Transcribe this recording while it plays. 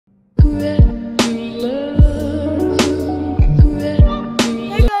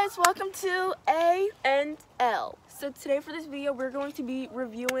So today for this video, we're going to be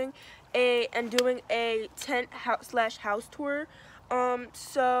reviewing and doing a tent house tour.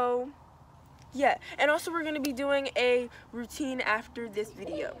 So yeah, and also we're going to be doing a routine after this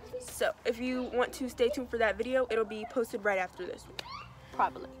video. So if you want to stay tuned for that video, it'll be posted right after this one.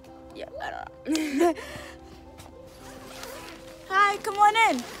 Probably. Yeah, I don't know. Hi, come on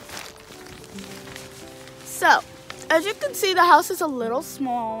in. So, as you can see, the house is a little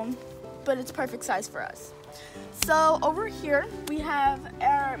small, but it's perfect size for us. So over here we have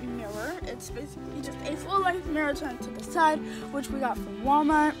our mirror. It's basically just a full-length mirror turned to the side, which we got from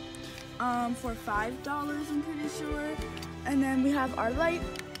Walmart for $5, I'm pretty sure. And then we have our light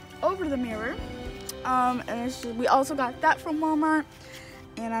over the mirror, and we also got that from Walmart,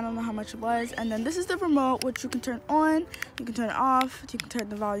 and I don't know how much it was. And then this is the remote, which you can turn on, you can turn it off, you can turn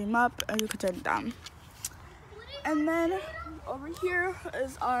the volume up, and you can turn it down. And then over here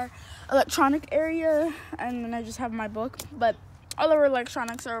is our electronic area, and then I just have my book, but all of our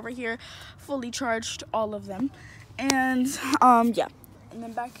electronics are over here, fully charged, all of them. And yeah, and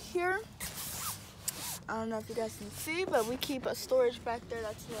then back here, I don't know if you guys can see, but we keep a storage back there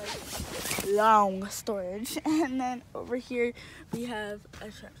that's like long storage. And then over here we have a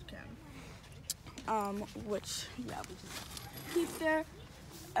trash can, which yeah, we just keep there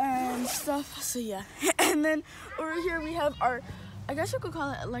and stuff. So yeah. And then over here we have our, I guess you could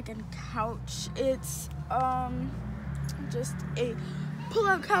call it like a couch. It's just a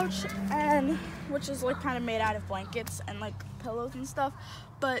pull-out couch, and which is like kind of made out of blankets and like pillows and stuff,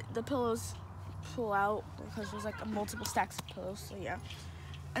 but the pillows pull out because there's like multiple stacks of pillows. So yeah.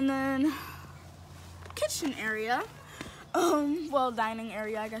 And then kitchen area, well, dining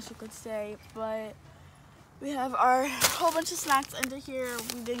area, I guess you could say, but we have our whole bunch of snacks under here.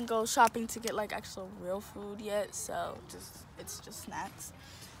 We didn't go shopping to get like actual real food yet, so it's just snacks.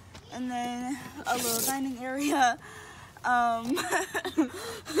 And then a little dining area. Let's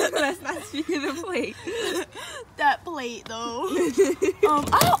not speak of the plate. That plate though.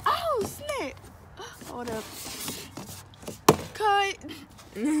 Ow, snap. Hold up. Cut.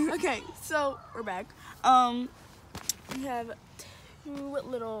 Okay, so we're back. We have two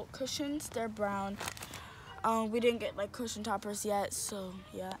little cushions. They're brown. We didn't get like cushion toppers yet, so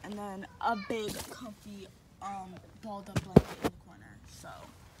yeah. And then a big, comfy, balled up blanket in the corner. So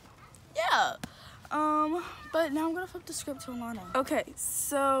yeah. But now I'm gonna flip the script to Alana. Okay,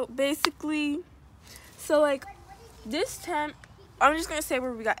 so basically, like this tent, I'm just gonna say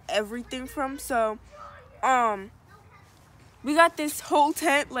where we got everything from. So, we got this whole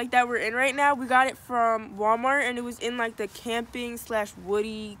tent like that we're in right now. We got it from Walmart, and it was in like the camping /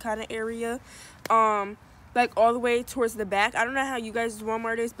 woody kind of area. Like all the way towards the back. I don't know how you guys'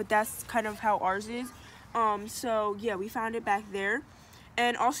 Walmart is, but that's kind of how ours is. So yeah, we found it back there.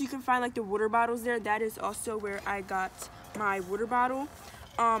 And also you can find like the water bottles there. That is also where I got my water bottle.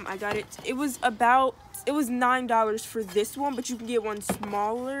 I got it. It was $9 for this one, but you can get one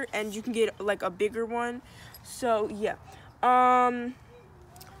smaller and you can get like a bigger one. So yeah.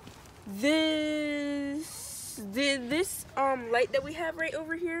 This light that we have right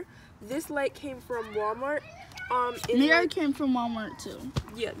over here, this light came from Walmart. Mirror came from Walmart too.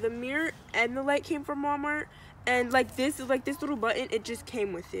 Yeah, the mirror and the light came from Walmart. And like this is like this little button, it just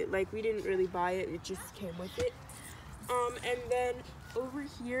came with it. Like we didn't really buy it, it just came with it. And then over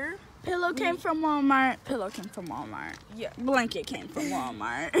here, pillow came from Walmart. Pillow came from Walmart. Yeah. Blanket came from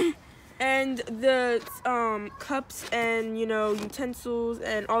Walmart. And the cups and utensils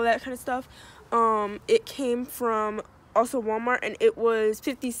and all that kind of stuff, it came from also Walmart, and it was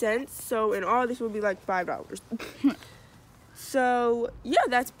 50 cents. So in all, this would be like $5. So yeah,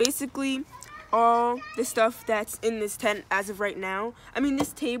 that's basically all the stuff that's in this tent as of right now. I mean,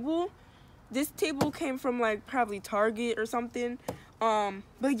 this table came from like probably Target or something.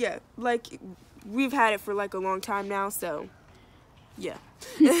 But yeah, like we've had it for like a long time now, so yeah.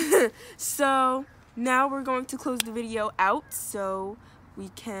 So now we're going to close the video out so we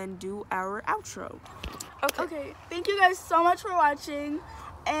can do our outro. Okay, thank you guys so much for watching,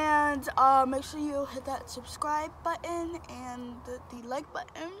 and make sure you hit that subscribe button and the like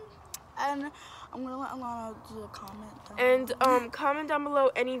button. And I'm gonna let Alana do a comment down. And comment down below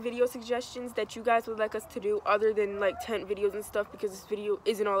any video suggestions that you guys would like us to do other than like tent videos and stuff, because this video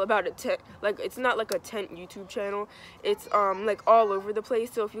isn't all about a tent. Like it's not like a tent YouTube channel. It's like all over the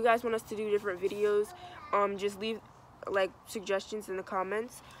place. So if you guys want us to do different videos, just leave like suggestions in the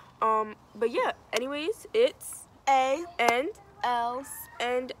comments. But yeah, anyways, it's A and L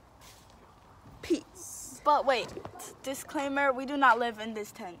and peace. But wait, disclaimer, we do not live in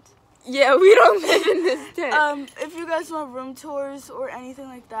this tent. Yeah, we don't live in this tent. If you guys want room tours or anything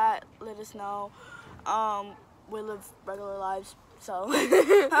like that, let us know. we live regular lives. So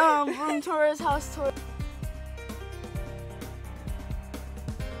room tours, house tours.